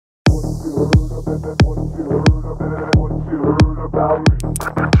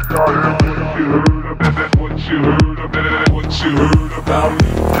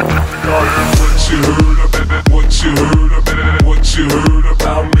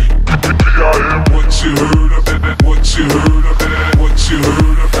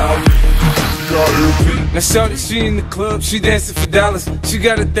Now shorty, she in the club, she dancing for dollars. She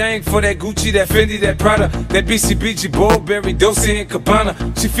got a thing for that Gucci, that Fendi, that Prada, that BCBG, Burberry, Dolce &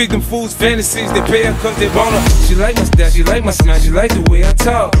 Gabbana. She feed them fools fantasies, they pay her cause they want her. She like my style, she like my smile, she like the way I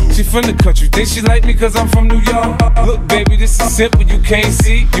talk. She from the country, think she like me cause I'm from New York. Look baby, this is simple, you can't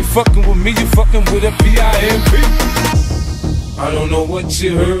see. You fucking with me, you fucking with a P.I.M.P. I don't know what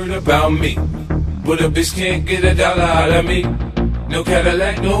you heard about me, but a bitch can't get $1 out of me. No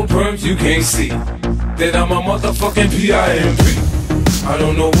Cadillac, no perms, you can't see that I'm a motherfucking P.I.M.P. I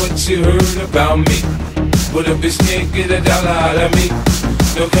don't know what you heard about me, but a bitch can't get $1 out of me.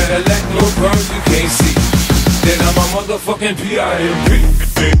 No Cadillac, no perms, you can't see that I'm a motherfucking P.I.M.P.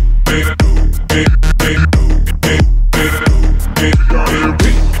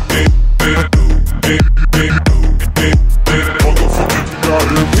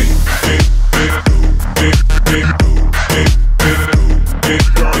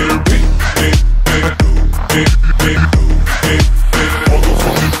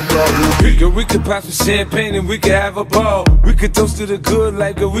 We could pop some champagne and we could have a ball. We could toast to the good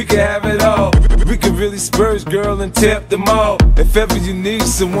like we could have it all. We could really spurge, girl, and tear up the mall. If ever you need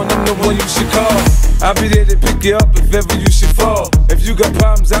someone, I'm the one you should call. I'll be there to pick you up if ever you should fall. If you got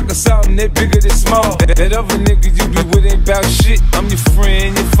problems, I can solve them, they're bigger than small. That other nigga you be with ain't bout shit. I'm your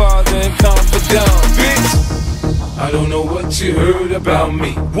friend, your father, and confidant, bitch. I don't know what you heard about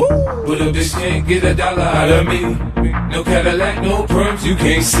me, but a bitch can't get $1 out of me. No Cadillac, no perms, you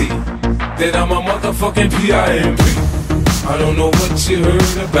can't see that I'm a motherfucking P.I.M.P. I don't know what you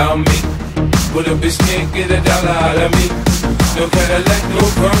heard about me, but a bitch can't get $1 out of me. No Cadillac, no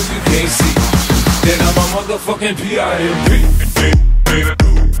perms, you can't see that I'm a motherfucking P.I.M.P.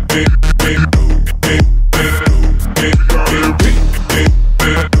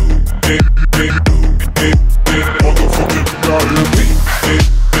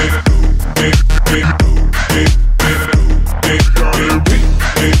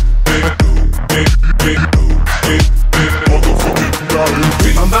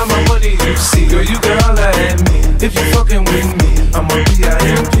 I'm about my money, you see, girl, you can holler at me if you fucking with me. I'm a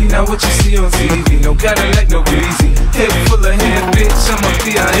P.I.M.P. Now what you see on TV, no Cadillac, no greasy, head full of hair, bitch. I'm a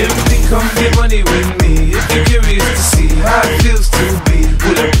P.I.M.P. Come get money with me if you're curious to see how it feels to be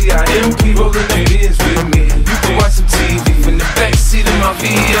with a P.I.M.P. rolling the bins with me. You can watch some TV from the backseat of my V.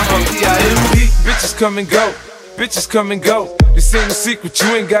 I'm a P.I.M.P. Bitches come and go, bitches come and go. This ain't a secret, you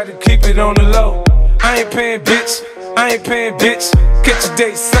ain't gotta keep it on the low. I ain't paying, bitch, I ain't paying, bitch. Catch a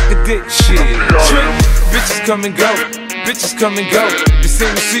date, suck a dick, shit. Trick. Bitches come and go, bitches come and go. This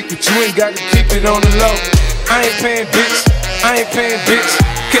ain't a secret, you ain't gotta keep it on the low. I ain't paying, bitch, I ain't paying, bitch.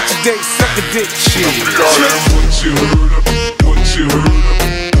 Catch a date, suck a dick, shit. Trick.